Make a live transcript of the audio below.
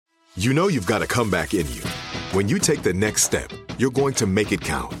You know you've got a comeback in you. When you take the next step, you're going to make it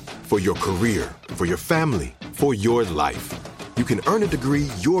count. For your career, for your family, for your life. You can earn a degree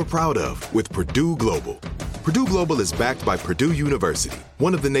you're proud of with Purdue Global. Purdue Global is backed by Purdue University,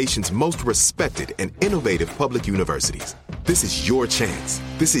 one of the nation's most respected and innovative public universities. This is your chance.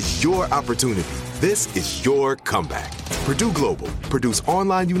 This is your opportunity. This is your comeback. Purdue Global, Purdue's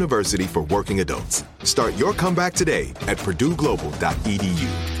online university for working adults. Start your comeback today at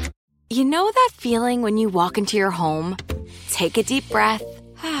purdueglobal.edu. You know that feeling when you walk into your home, take a deep breath,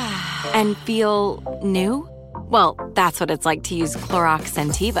 and feel new? Well, that's what it's like to use Clorox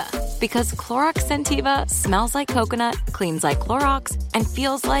Scentiva. Because Clorox Scentiva smells like coconut, cleans like Clorox, and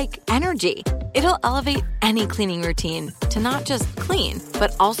feels like energy. It'll elevate any cleaning routine to not just clean,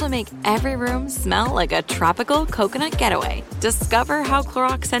 but also make every room smell like a tropical coconut getaway. Discover how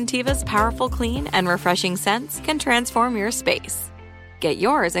Clorox Scentiva's powerful clean and refreshing scents can transform your space. Get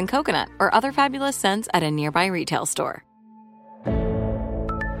yours in coconut or other fabulous scents at a nearby retail store.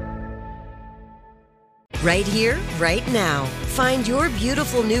 Right here, right now. Find your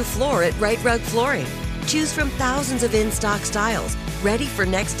beautiful new floor at Right Rug Flooring. Choose from thousands of in-stock styles, ready for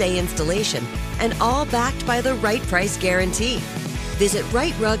next day installation, and all backed by the right price guarantee. Visit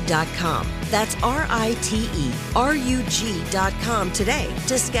rightrug.com. That's RITERUG.com today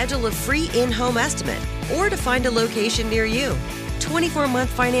to schedule a free in-home estimate or to find a location near you.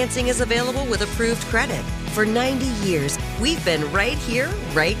 24-month financing is available with approved credit. For 90 years, we've been right here,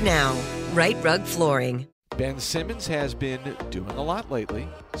 right now. Right Rug Flooring. Ben Simmons has been doing a lot lately,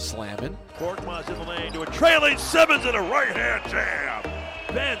 slamming. Korkmaz in the lane to a trailing Simmons and a right-hand jam.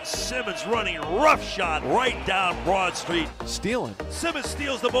 Ben Simmons running roughshod right down Broad Street. Stealing. Simmons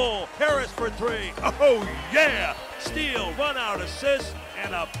steals the ball. Harris for three. Oh, yeah. Steal, run-out assist,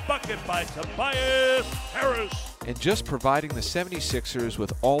 and a bucket by Tobias Harris. And just providing the 76ers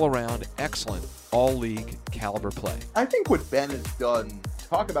with all-around excellent all-league caliber play. I think what Ben has done,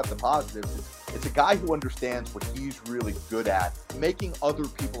 talk about the positives, it's a guy who understands what he's really good at, making other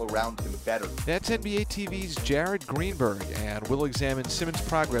people around him better. That's NBA TV's Jared Greenberg, and we'll examine Simmons'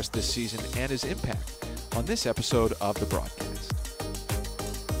 progress this season and his impact on this episode of The Broadcast.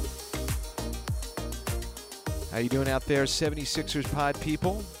 How you doing out there, 76ers pod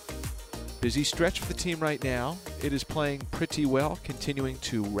people? Busy stretch for the team right now. It is playing pretty well, continuing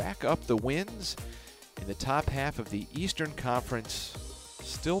to rack up the wins in the top half of the Eastern Conference.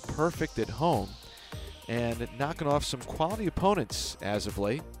 Still perfect at home and knocking off some quality opponents as of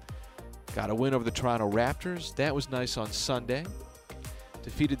late. Got a win over the Toronto Raptors. That was nice on Sunday.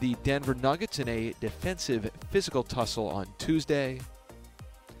 Defeated the Denver Nuggets in a defensive physical tussle on Tuesday.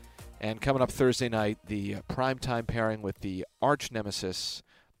 And coming up Thursday night, the primetime pairing with the arch nemesis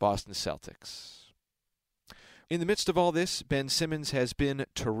Boston Celtics. In the midst of all this, Ben Simmons has been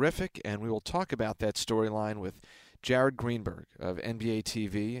terrific, and we will talk about that storyline with Jared Greenberg of NBA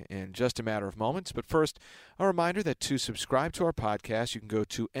TV in just a matter of moments. But first, a reminder that to subscribe to our podcast, you can go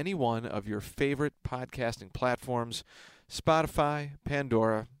to any one of your favorite podcasting platforms: Spotify,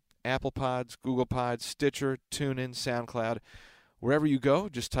 Pandora, Apple Pods, Google Pods, Stitcher, TuneIn, SoundCloud. Wherever you go,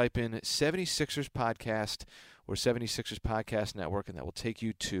 just type in 76ers Podcast or 76ers Podcast Network, and that will take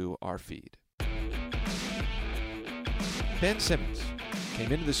you to our feed. Ben Simmons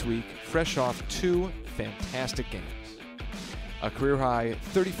came into this week fresh off two fantastic games. A career-high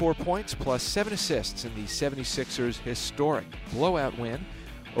 34 points plus 7 assists in the 76ers' historic blowout win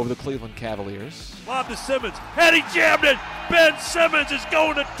over the Cleveland Cavaliers. Lob to Simmons, and he jammed it! Ben Simmons is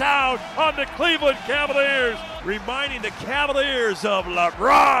going to town on the Cleveland Cavaliers, reminding the Cavaliers of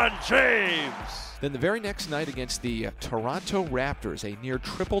LeBron James. Then the very next night against the Toronto Raptors, a near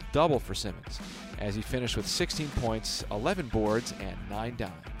triple-double for Simmons, as he finished with 16 points, 11 boards, and 9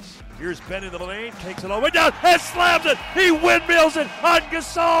 dimes. Here's Ben in the lane, takes it all the way down, and slams it! He windmills it on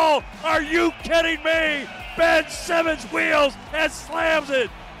Gasol! Are you kidding me? Ben Simmons wheels and slams it!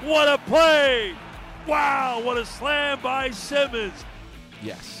 What a play! Wow, what a slam by Simmons!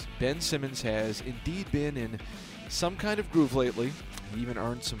 Yes, Ben Simmons has indeed been in some kind of groove lately. He even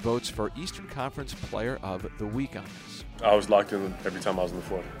earned some votes for Eastern Conference Player of the Week honors. I was locked in every time I was on the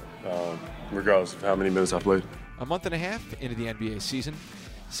floor, regardless of how many minutes I played. A month and a half into the NBA season,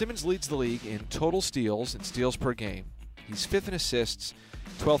 Simmons leads the league in total steals and steals per game. He's 5th in assists,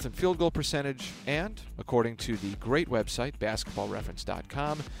 12th in field goal percentage, and, according to the great website,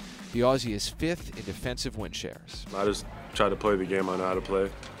 basketballreference.com, the Aussie is 5th in defensive win shares. I just try to play the game I know how to play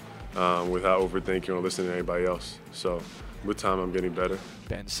without overthinking or listening to anybody else. So with time, I'm getting better.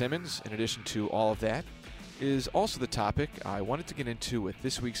 Ben Simmons, in addition to all of that, is also the topic I wanted to get into with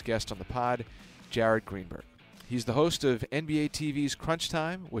this week's guest on the pod, Jared Greenberg. He's the host of NBA TV's Crunch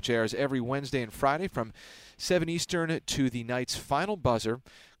Time, which airs every Wednesday and Friday from 7 Eastern to the night's final buzzer.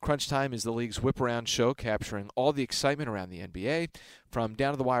 Crunch Time is the league's whip-around show capturing all the excitement around the NBA, from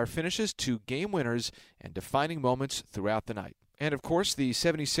down-to-the-wire finishes to game winners and defining moments throughout the night. And, of course, the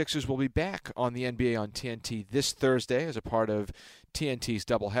 76ers will be back on the NBA on TNT this Thursday as a part of TNT's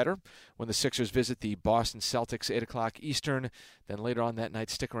doubleheader when the Sixers visit the Boston Celtics 8 o'clock Eastern. Then later on that night,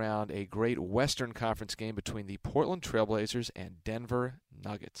 stick around a great Western Conference game between the Portland Trailblazers and Denver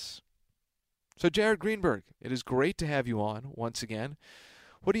Nuggets. So, Jared Greenberg, it is great to have you on once again.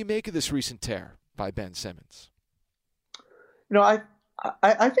 What do you make of this recent tear by Ben Simmons? You know,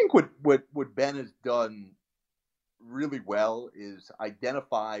 I think what Ben has done really well is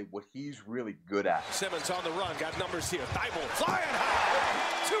identify what he's really good at. Simmons on the run, got numbers here. Thibault flying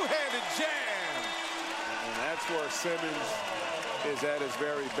high, two-handed jam. And that's where Simmons is at his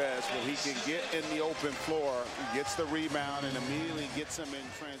very best, when he can get in the open floor, he gets the rebound and immediately gets him in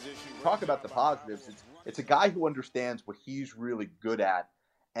transition. Talk about the positives. It's a guy who understands what he's really good at,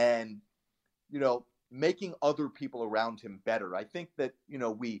 and, you know, making other people around him better. I think that, you know,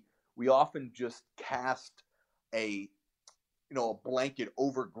 we often just cast a blanket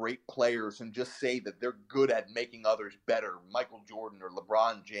over great players and just say that they're good at making others better. Michael Jordan or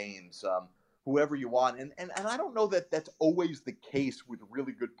LeBron James, whoever you want. And I don't know that that's always the case with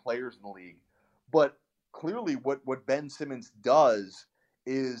really good players in the league. But clearly what Ben Simmons does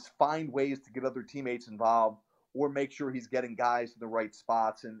is find ways to get other teammates involved or make sure he's getting guys in the right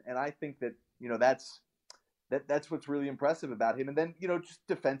spots. And I think that, you know, that's what's really impressive about him. And then, you know, just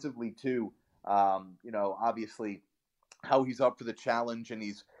defensively too. You know, obviously how he's up for the challenge, and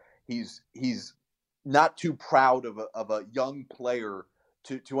he's not too proud of a young player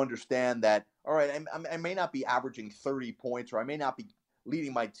to understand that, all right, I may not be averaging 30 points, or I may not be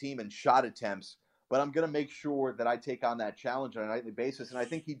leading my team in shot attempts, but I'm going to make sure that I take on that challenge on a nightly basis. And I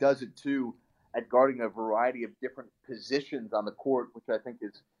think he does it too at guarding a variety of different positions on the court, which I think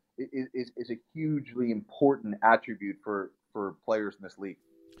is a hugely important attribute for players in this league.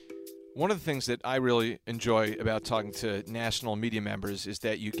 One of the things that I really enjoy about talking to national media members is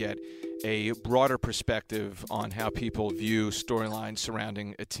that you get a broader perspective on how people view storylines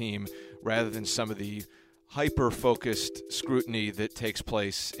surrounding a team rather than some of the hyper-focused scrutiny that takes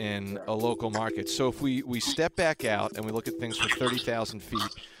place in a local market. So if we step back out and we look at things from 30,000 feet,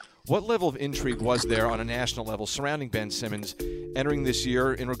 what level of intrigue was there on a national level surrounding Ben Simmons entering this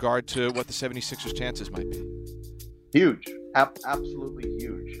year in regard to what the 76ers' chances might be? Huge. Absolutely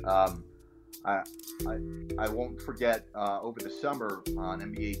huge. I won't forget over the summer on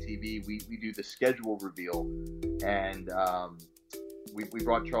NBA TV, we do the schedule reveal, and we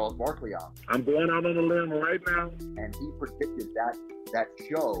brought Charles Barkley on. I'm going out on a limb right now, and he predicted that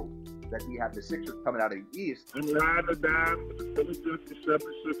show that he had the Sixers coming out of the East. I'm ride or die for the Philadelphia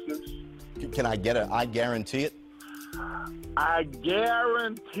 76ers. Can I get I guarantee it? I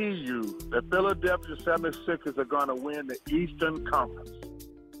guarantee you the Philadelphia 76ers are going to win the Eastern Conference.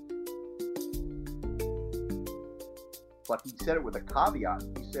 But he said it with a caveat.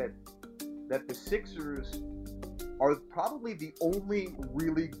 He said that the Sixers are probably the only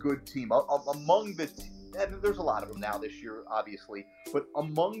really good team among the and there's a lot of them now this year, obviously, but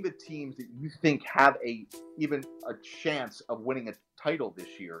among the teams that you think have even a chance of winning a title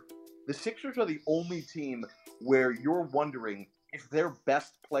this year, the Sixers are the only team where you're wondering if their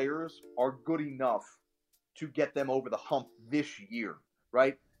best players are good enough to get them over the hump this year,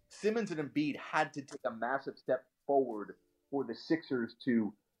 right? Simmons and Embiid had to take a massive step forward for the Sixers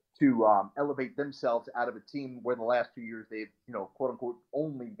to elevate themselves out of a team where the last 2 years they've, you know, quote unquote,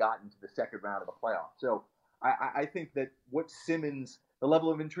 only gotten to the second round of the playoffs. So I think that what Simmons, the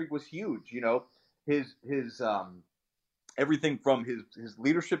level of intrigue was huge. You know, his everything from his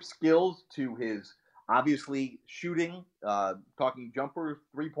leadership skills to his obviously shooting, talking jumpers,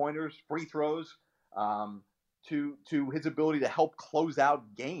 3-pointers, free throws, to his ability to help close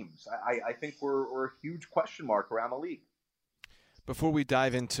out games. I think we're a huge question mark around the league. Before we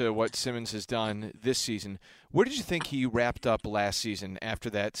dive into what Simmons has done this season, where did you think he wrapped up last season after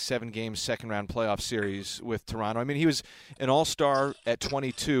that 7-game second-round playoff series with Toronto? I mean, he was an all-star at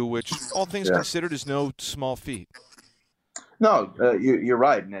 22, which, all things considered, is no small feat. No, you're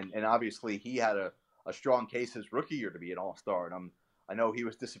right. And obviously he had a strong case his rookie year to be an all-star. And I know he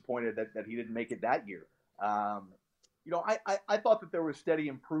was disappointed that he didn't make it that year. You know, I thought that there was steady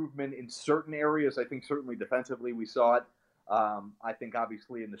improvement in certain areas. I think certainly defensively we saw it. I think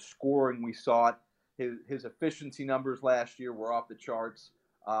obviously in the scoring we saw it. His efficiency numbers last year were off the charts.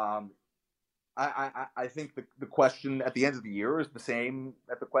 I think the question at the end of the year is the same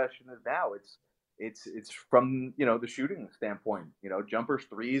that the question is now. it's from, the shooting standpoint, jumpers,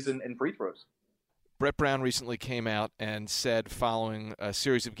 threes, and free throws. Brett Brown recently came out and said, following a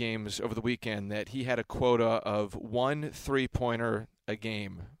series of games over the weekend, that he had a quota of 1 3-pointer a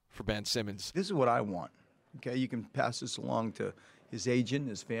game for Ben Simmons. This is what I want. Okay, you can pass this along to his agent,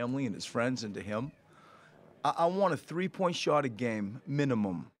 his family, and his friends, and to him. I want a 3-point shot a game,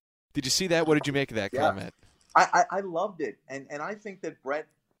 minimum. Did you see that? What did you make of that comment? I loved it. And I think that Brett,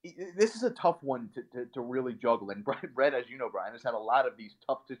 this is a tough one to really juggle. And Brett, as you know, Brian, has had a lot of these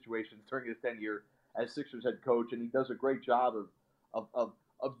tough situations during his tenure as Sixers head coach, and he does a great job of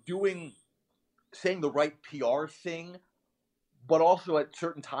saying the right PR thing, but also at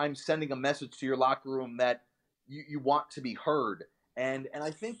certain times sending a message to your locker room that you want to be heard. And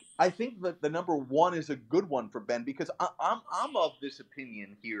I think that the number one is a good one for Ben, because I'm of this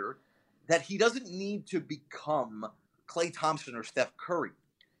opinion here that he doesn't need to become Klay Thompson or Steph Curry.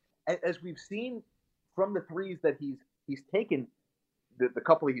 As we've seen from the threes that he's taken, the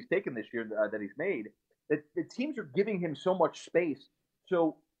couple he's taken this year that he's made, that the teams are giving him so much space.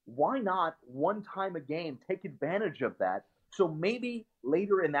 So why not one time a game take advantage of that? So maybe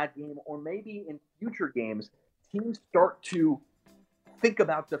later in that game, or maybe in future games, teams start to think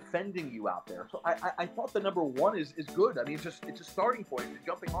about defending you out there. So I thought the number one is good. I mean, it's a starting point, it's a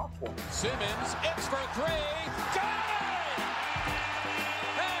jumping off point. Simmons, it's for three. Got it!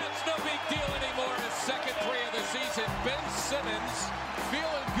 That's no big deal anymore. His second three of the season. Ben Simmons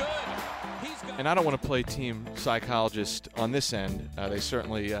feeling good. And I don't want to play team psychologist on this end. They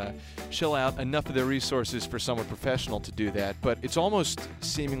certainly shell out enough of their resources for someone professional to do that. But it's almost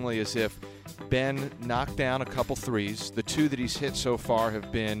seemingly as if Ben knocked down a couple threes. The 2 that he's hit so far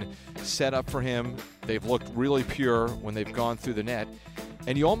have been set up for him. They've looked really pure when they've gone through the net.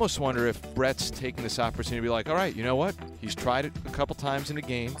 And you almost wonder if Brett's taking this opportunity to be like, all right, you know what? He's tried it a couple times in a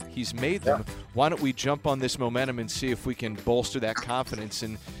game. He's made them. Why don't we jump on this momentum and see if we can bolster that confidence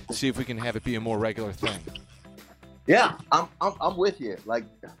and see if we can have it be a more regular thing? Yeah, I'm with you. Like,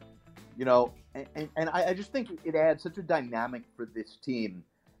 and I just think it adds such a dynamic for this team.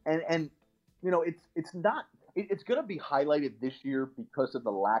 And it's not – it's going to be highlighted this year because of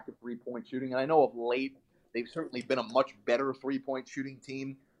the lack of three-point shooting. And I know of late they've certainly been a much better three-point shooting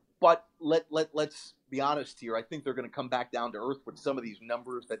team. But let's be honest here. I think they're going to come back down to earth with some of these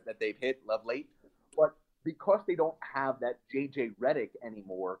numbers that they've hit of late. But because they don't have that J.J. Redick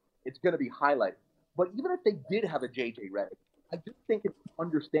anymore, it's going to be highlighted. But even if they did have a J.J. Redick, I just think it's to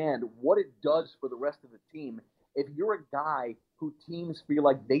understand what it does for the rest of the team if you're a guy who teams feel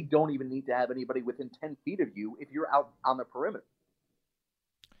like they don't even need to have anybody within 10 feet of you if you're out on the perimeter.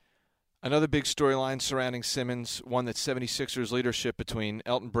 Another big storyline surrounding Simmons, one that 76ers leadership between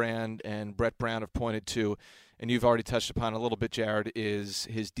Elton Brand and Brett Brown have pointed to, and you've already touched upon a little bit, Jared, is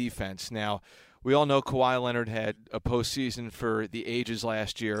his defense. Now, we all know Kawhi Leonard had a postseason for the ages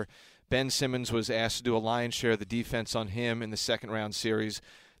last year. Ben Simmons was asked to do a lion's share of the defense on him in the second-round series.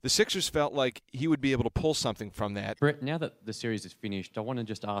 The Sixers felt like he would be able to pull something from that. Brett, now that the series is finished, I want to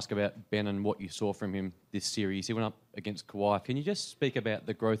just ask about Ben and what you saw from him this series. He went up against Kawhi. Can you just speak about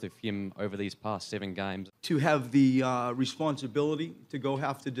the growth of him over these past 7 games? To have the responsibility to go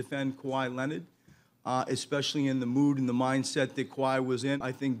have to defend Kawhi Leonard, especially in the mood and the mindset that Kawhi was in,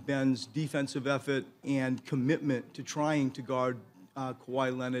 I think Ben's defensive effort and commitment to trying to guard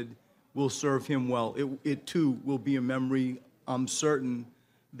Kawhi Leonard will serve him well. It too will be a memory, I'm certain,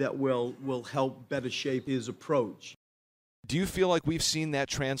 that will help better shape his approach. Do you feel like we've seen that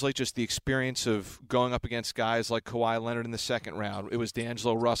translate, just the experience of going up against guys like Kawhi Leonard in the second round? It was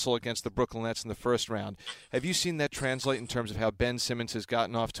D'Angelo Russell against the Brooklyn Nets in the first round. Have you seen that translate in terms of how Ben Simmons has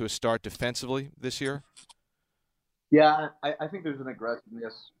gotten off to a start defensively this year? Yeah, I think there's an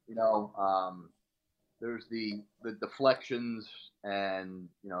aggressiveness. There's the deflections and,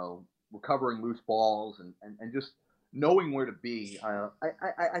 recovering loose balls and just knowing where to be.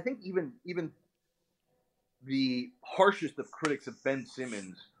 I think even the harshest of critics of Ben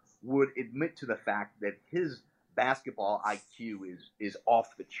Simmons would admit to the fact that his basketball IQ is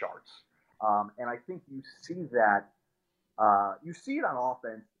off the charts. And I think you see that. You see it on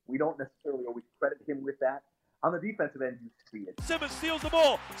offense. We don't necessarily always credit him with that. On the defensive end, you see it. Simmons steals the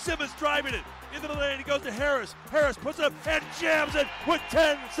ball. Simmons driving it into the lane. He goes to Harris. Harris puts it up and jams it with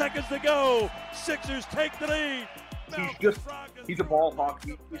 10 seconds to go. Sixers take the lead. He's a ball hawk.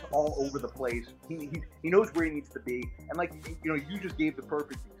 He's all over the place. He knows where he needs to be. And you just gave the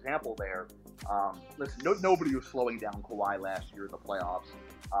perfect example there. Listen, nobody was slowing down Kawhi last year in the playoffs.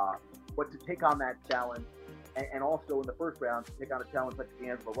 But to take on that challenge, and also in the first round, to take on a challenge like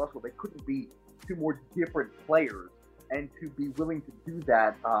D'Angelo Russell, they couldn't be 2 more different players. And to be willing to do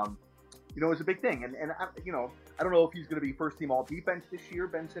that, is a big thing. And I don't know if he's going to be first team all defense this year,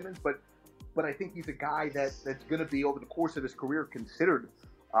 Ben Simmons, but I think he's a guy that's going to be over the course of his career considered,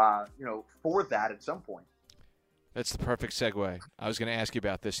 for that at some point. That's the perfect segue. I was going to ask you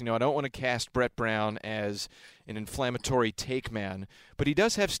about this. I don't want to cast Brett Brown as an inflammatory take man, but he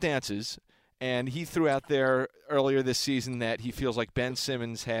does have stances, and he threw out there earlier this season that he feels like Ben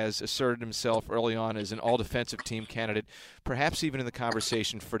Simmons has asserted himself early on as an all-defensive team candidate, perhaps even in the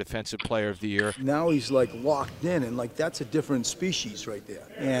conversation for Defensive Player of the Year. Now he's locked in, and that's a different species right there.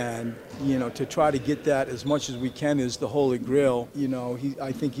 And, to try to get that as much as we can is the holy grail.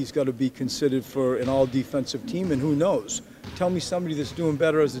 I think he's got to be considered for an all-defensive team, and who knows? Tell me somebody that's doing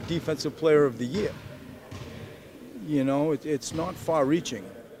better as a Defensive Player of the Year. It's not far-reaching.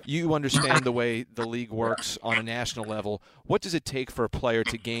 You understand the way the league works on a national level. What does it take for a player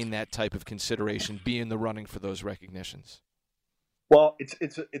to gain that type of consideration, be in the running for those recognitions? Well,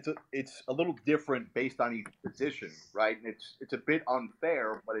 it's a little different based on each position, right? And it's a bit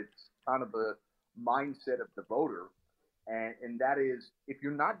unfair, but it's kind of the mindset of the voter, and that is, if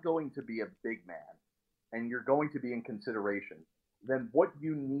you're not going to be a big man and you're going to be in consideration, then what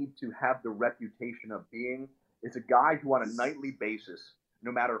you need to have the reputation of being is a guy who on a nightly basis,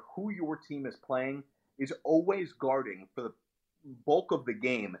 no matter who your team is playing, is always guarding for the bulk of the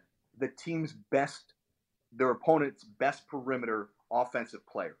game their opponent's best perimeter offensive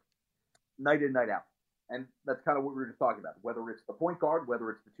player, night in, night out. And that's kind of what we were just talking about, whether it's the point guard,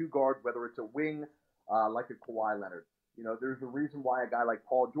 whether it's the two guard, whether it's a wing like a Kawhi Leonard. There's a reason why a guy like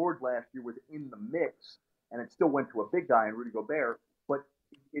Paul George last year was in the mix, and it still went to a big guy in Rudy Gobert. But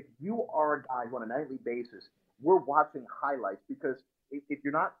if you are a guy who on a nightly basis, we're watching highlights, because if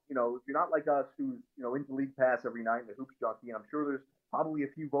you're not like us who's, into League Pass every night in the Hoops Junkie, and I'm sure there's probably a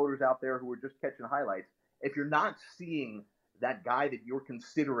few voters out there who are just catching highlights, if you're not seeing that guy that you're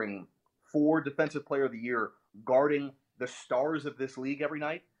considering for Defensive Player of the Year guarding the stars of this league every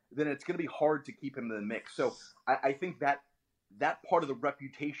night, then it's going to be hard to keep him in the mix. So I think that part of the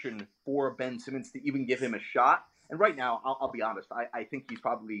reputation for Ben Simmons to even give him a shot, and right now, I'll be honest, I think he's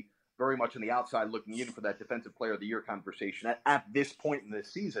probably very much on the outside looking in for that Defensive Player of the Year conversation at this point in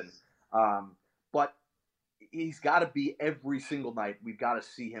this season. But he's got to be every single night. We've got to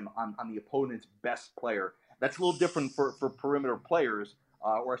see him on the opponent's best player. That's a little different for perimeter players,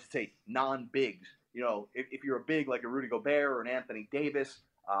 or I should say non-bigs. If you're a big like a Rudy Gobert or an Anthony Davis,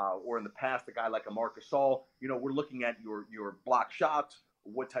 or in the past a guy like a Marc Gasol, we're looking at your block shots,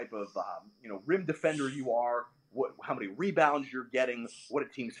 what type of rim defender you are, how many rebounds you're getting, what a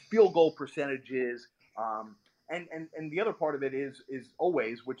team's field goal percentage is, and the other part of it is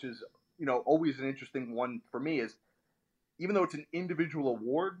always, which is always an interesting one for me, is even though it's an individual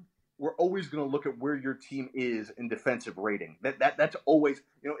award, we're always going to look at where your team is in defensive rating. That's always,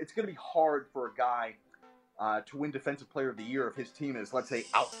 it's going to be hard for a guy to win Defensive Player of the Year if his team is, let's say,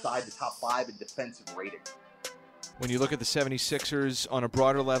 outside the top 5 in defensive rating. When you look at the 76ers on a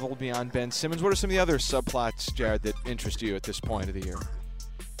broader level beyond Ben Simmons, what are some of the other subplots, Jared, that interest you at this point of the year?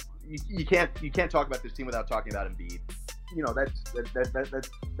 You can't talk about this team without talking about Embiid.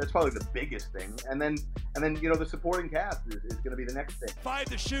 That's probably the biggest thing. And then the supporting cast is going to be the next thing. 5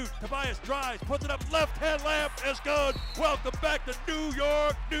 to shoot. Tobias drives, puts it up, left hand layup is good. Welcome back to New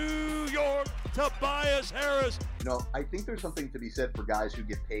York. Tobias Harris. I think there's something to be said for guys who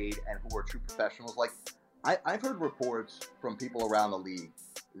get paid and who are true professionals. Like, I've heard reports from people around the league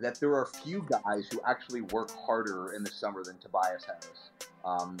that there are few guys who actually work harder in the summer than Tobias Harris.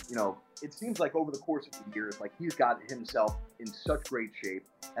 It seems like over the course of the years, like he's got himself in such great shape.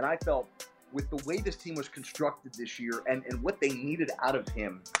 And I felt with the way this team was constructed this year and what they needed out of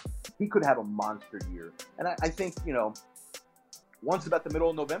him, he could have a monster year. And I think, once about the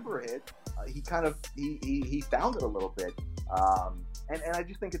middle of November hit, he found it a little bit. And I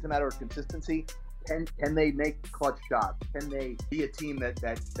just think it's a matter of consistency. Can they make clutch shots? Can they be a team that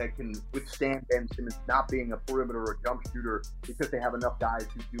can withstand Ben Simmons not being a perimeter or jump shooter because they have enough guys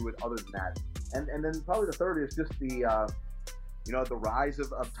who do it other than that? And then probably the third is just the rise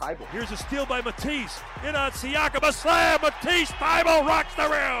of Thybulle. Here's a steal by Matisse. In on Siakam, a slam. Matisse, Thybulle rocks the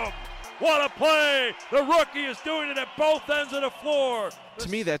rim. What a play! The rookie is doing it at both ends of the floor. To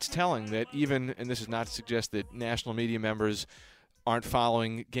me, that's telling that even, and this is not to suggest that national media members aren't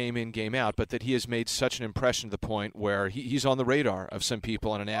following game in, game out, but that he has made such an impression to the point where he's on the radar of some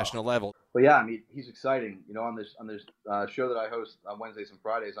people on a national level. But yeah, I mean, he's exciting. On this show that I host on Wednesdays and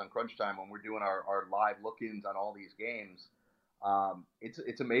Fridays on Crunch Time, when we're doing our live look-ins on all these games,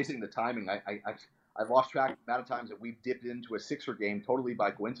 it's amazing the timing. I've lost track of the amount of times that we've dipped into a Sixer game totally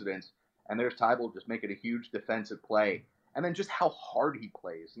by coincidence, and there's Thybulle just making a huge defensive play, and then just how hard he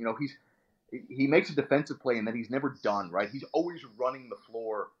plays. he makes a defensive play and then he's never done, right? He's always running the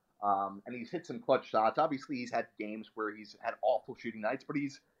floor, and he's hit some clutch shots. Obviously, he's had games where he's had awful shooting nights, but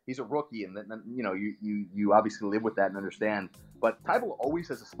he's a rookie, and then you obviously live with that and understand. But Thybulle always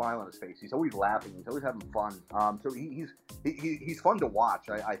has a smile on his face. He's always laughing. He's always having fun. So he's fun to watch.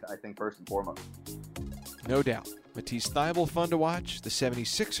 I think first and foremost. No doubt. Matisse Thybulle, fun to watch. The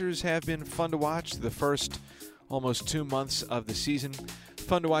 76ers have been fun to watch the first almost 2 months of the season.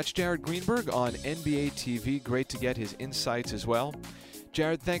 Fun to watch Jared Greenberg on NBA TV. Great to get his insights as well.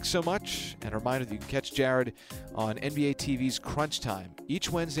 Jared, thanks so much. And a reminder that you can catch Jared on NBA TV's Crunch Time each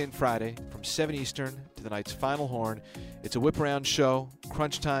Wednesday and Friday from 7 Eastern to the night's final horn. It's a whip-around show.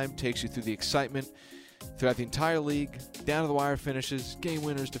 Crunch Time takes you through the excitement throughout the entire league, down to the wire finishes, game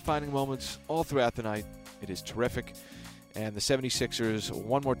winners, defining moments, all throughout the night. It is terrific. And the 76ers,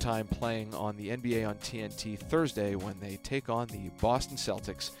 one more time, playing on the NBA on TNT Thursday when they take on the Boston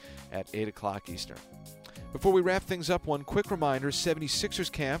Celtics at 8 o'clock Eastern. Before we wrap things up, one quick reminder,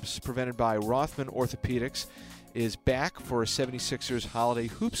 76ers Camps, presented by Rothman Orthopedics, is back for a 76ers Holiday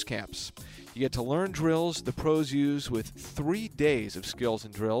Hoops Camps. You get to learn drills the pros use with 3 days of skills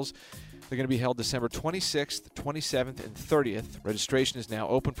and drills. They're going to be held December 26th, 27th, and 30th. Registration is now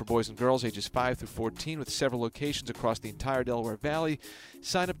open for boys and girls ages 5 through 14 with several locations across the entire Delaware Valley.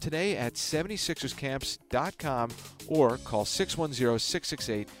 Sign up today at 76erscamps.com or call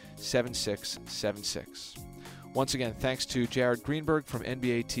 610-668-7676. Once again, thanks to Jared Greenberg from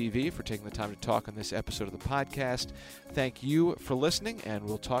NBA TV for taking the time to talk on this episode of the podcast. Thank you for listening, and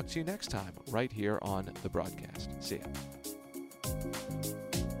we'll talk to you next time right here on the broadcast. See ya.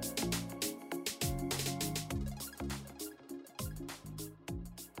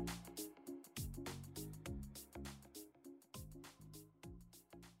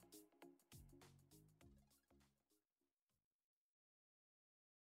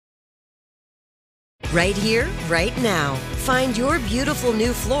 Right here, right now. Find your beautiful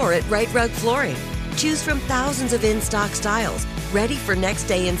new floor at Right Rug Flooring. Choose from thousands of in-stock styles, ready for next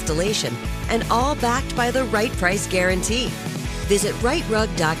day installation, and all backed by the right price guarantee. Visit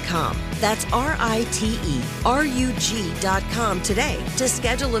rightrug.com. That's RITERUG.com today to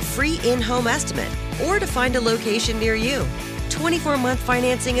schedule a free in-home estimate or to find a location near you. 24-month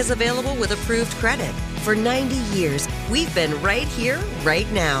financing is available with approved credit. For 90 years, we've been right here,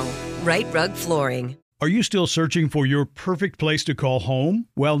 right now. Right Rug Flooring. Are you still searching for your perfect place to call home?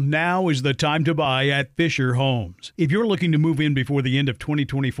 Well, now is the time to buy at Fisher Homes. If you're looking to move in before the end of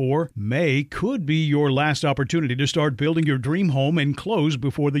 2024, May could be your last opportunity to start building your dream home and close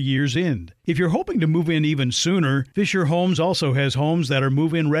before the year's end. If you're hoping to move in even sooner, Fisher Homes also has homes that are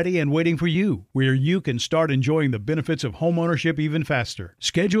move-in ready and waiting for you, where you can start enjoying the benefits of homeownership even faster.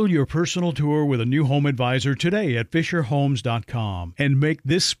 Schedule your personal tour with a new home advisor today at FisherHomes.com and make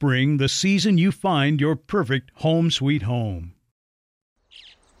this spring the season you find your perfect home sweet home.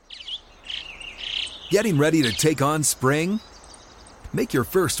 Getting ready to take on spring? Make your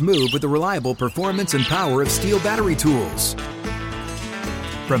first move with the reliable performance and power of Steel battery tools.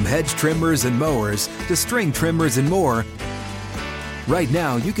 From hedge trimmers and mowers to string trimmers and more, right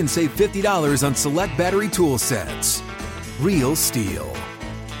now you can save $50 on select battery tool sets. Real Steel.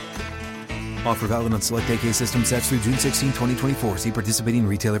 Offer valid on select AK system sets through June 16, 2024. See participating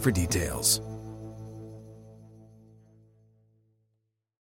retailer for details.